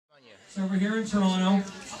So we're here in Toronto,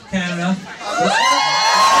 Canada.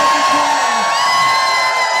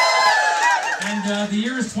 And the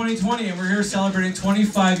year is 2020, and we're here celebrating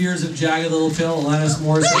 25 years of Jagged Little Pill, Alanis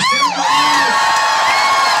Morissette.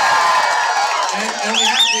 And we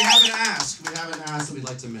haven't asked. We haven't asked that we'd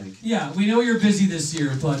like to make. Yeah, we know you're busy this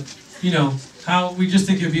year, but, you know, we just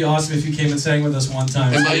think it'd be awesome if you came and sang with us one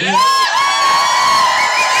time. And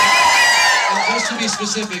just to be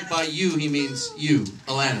specific, by you, he means you,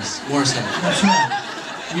 Alanis Morissette. That's right.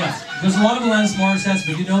 Yeah. There's a lot of Alanis Morissettes,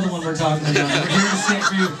 but you know the one we're talking about. We're here to sing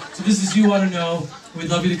for you. So this is You Oughta Know. We'd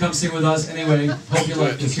love you to come sing with us. Anyway, hope you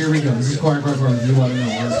like this. Here we go. This is Choir. You Oughta Know.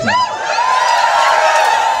 Let's go.